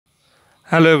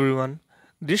Hello everyone.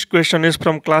 This question is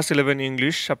from class 11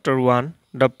 English chapter 1,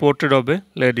 The Portrait of a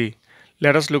Lady.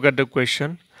 Let us look at the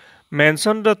question.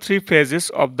 Mention the three phases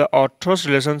of the author's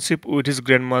relationship with his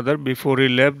grandmother before he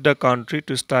left the country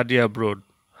to study abroad.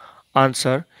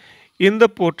 Answer. In The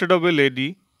Portrait of a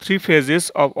Lady, three phases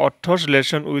of author's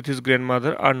relation with his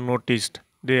grandmother are noticed.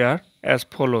 They are as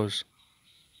follows.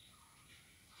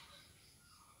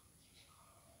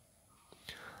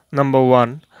 Number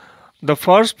 1. The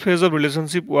first phase of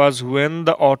relationship was when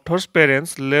the author's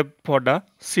parents left for the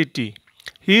city.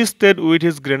 He stayed with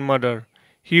his grandmother.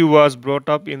 He was brought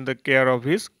up in the care of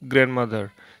his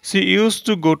grandmother. She used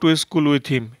to go to school with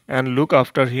him and look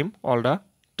after him all the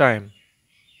time.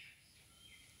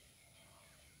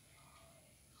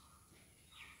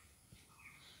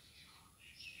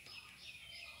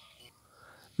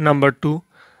 Number 2.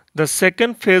 The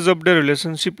second phase of the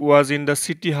relationship was in the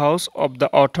city house of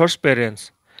the author's parents.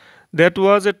 That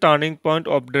was a turning point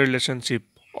of the relationship.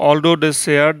 Although they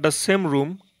shared the same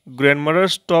room, grandmother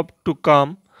stopped to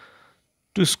come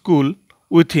to school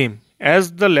with him.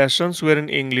 As the lessons were in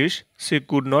English, she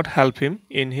could not help him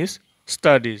in his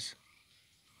studies.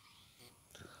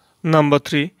 Number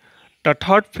 3. The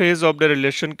third phase of the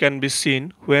relation can be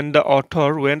seen when the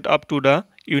author went up to the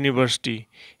university.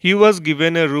 He was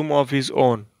given a room of his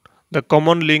own. The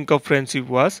common link of friendship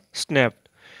was snapped.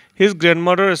 His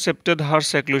grandmother accepted her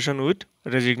seclusion with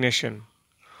resignation.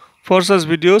 For such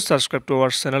videos, subscribe to our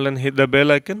channel and hit the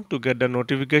bell icon to get the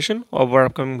notification of our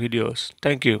upcoming videos.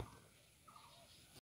 Thank you.